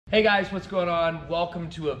Hey guys, what's going on? Welcome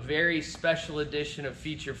to a very special edition of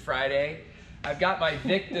Feature Friday. I've got my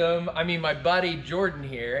my buddy Jordan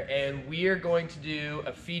here, and we are going to do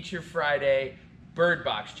a Feature Friday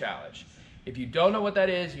Birdbox Challenge. If you don't know what that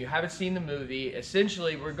is, you haven't seen the movie,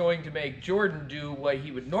 essentially we're going to make Jordan do what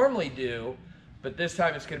he would normally do, but this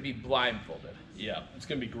time it's going to be blindfolded. Yeah, it's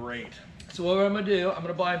going to be great. So what I'm going to do, I'm going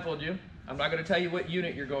to blindfold you. I'm not going to tell you what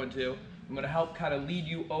unit you're going to. I'm going to help kind of lead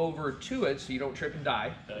you over to it so you don't trip and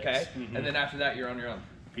die, okay? And then after that, you're on your own.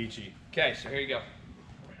 Peachy. Okay, so here you go.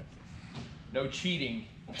 No cheating.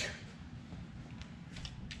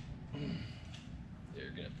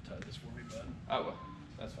 You're going to have to tie this for me, bud. Oh, well,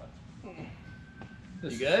 that's fine.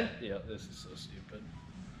 You good? Yeah, this is so stupid.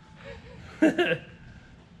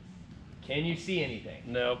 Can you see anything?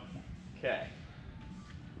 Nope. Okay.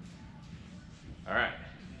 All right.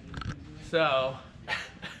 So,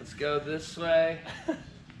 let's go this way,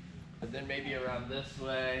 and then maybe around this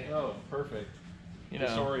way. Oh, perfect. You know,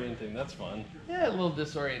 disorienting, that's fun. Yeah, a little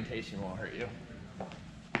disorientation won't hurt you.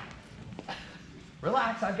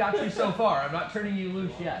 Relax, I've got you so far. I'm not turning you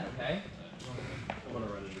loose yet, okay? I'm going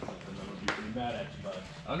to run into something. I'm going to be pretty mad at you, bud.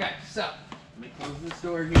 Okay, so, let me close this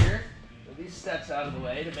door here. Put these steps out of the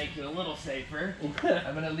way to make you a little safer.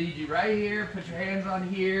 I'm going to lead you right here, put your hands on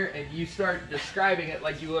here, and you start describing it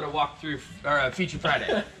like you would have walked through Feature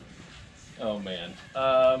Friday. Oh, man.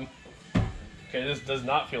 Okay, this does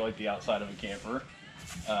not feel like the outside of a camper.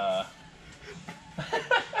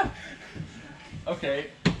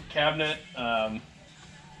 Okay, cabinet.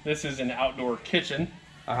 This is an outdoor kitchen.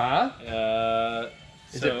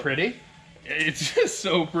 Is it pretty? It's just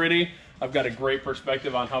so pretty. I've got a great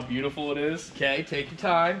perspective on how beautiful it is. Okay, take your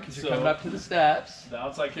time, because you're coming up to the steps. The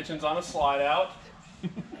outside kitchen's on a slide out.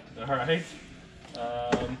 All right.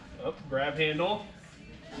 Grab handle.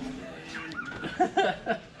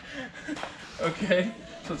 Okay,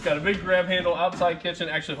 so it's got a big grab handle, outside kitchen.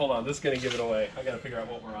 Actually, hold on, this is gonna give it away. I gotta figure out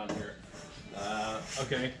what we're on here.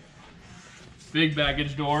 Okay. Big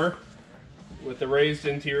baggage door with the raised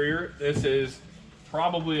interior. This is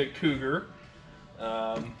probably a Cougar.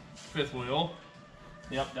 Fifth wheel.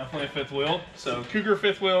 Yep, definitely a fifth wheel. So Cougar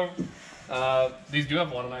fifth wheel. These do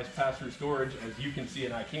have a lot of nice pass-through storage, as you can see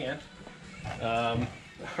and I can't. All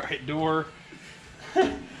right, door.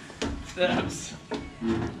 Steps.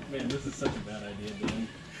 Man, this is such a bad idea, Dan.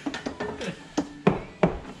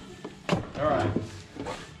 All right.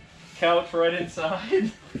 Couch right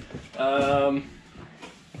inside. Let's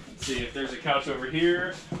see if there's a couch over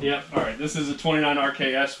here. Yep. All right. This is a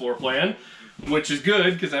 29RKS floor plan, which is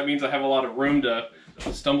good because that means I have a lot of room to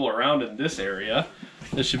stumble around in this area.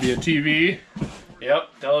 This should be a TV.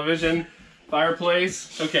 Yep. Television,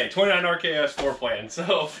 fireplace. Okay. 29RKS floor plan.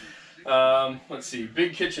 So, let's see.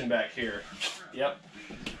 Big kitchen back here. Yep.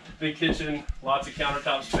 Big kitchen. Lots of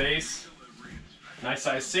countertop space. Nice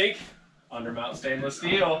size sink. Undermount stainless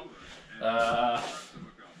steel.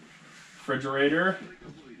 Refrigerator.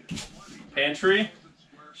 Pantry.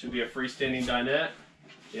 Should be a freestanding dinette.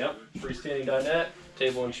 Yep, freestanding dinette.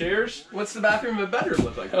 Table and chairs. What's the bathroom and bedroom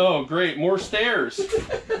look like? Oh, great. More stairs.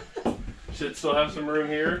 Should still have some room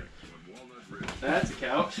here. That's a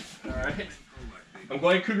couch. All right. I'm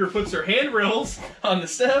glad Cougar puts her handrails on the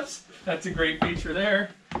steps. That's a great feature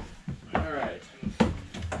there. All right.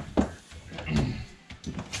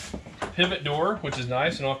 Pivot door, which is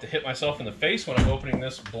nice. I don't have to hit myself in the face when I'm opening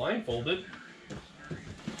this blindfolded.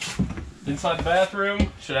 Inside the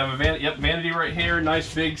bathroom, should have a vanity right here.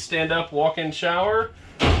 Nice big stand-up walk-in shower.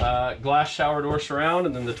 Glass shower door surround,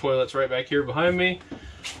 and then the toilet's right back here behind me.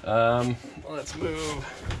 Let's move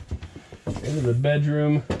into the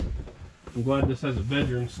bedroom. I'm glad this has a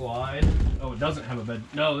bedroom slide. Oh, it doesn't have a bed.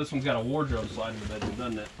 No, this one's got a wardrobe slide in the bedroom,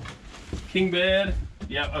 doesn't it? King bed.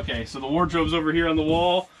 Yep, okay, so the wardrobe's over here on the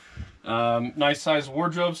wall. Nice size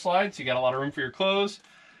wardrobe slide, so you got a lot of room for your clothes.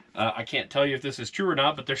 I can't tell you if this is true or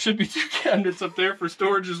not, but there should be 2 cabinets up there for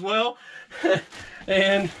storage as well.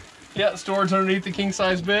 And yeah, storage underneath the king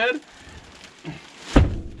size bed.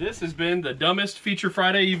 This has been the dumbest Feature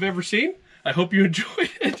Friday you've ever seen. I hope you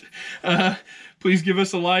enjoyed it. Please give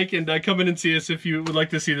us a like and come in and see us if you would like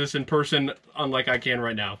to see this in person, unlike I can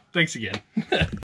right now. Thanks again.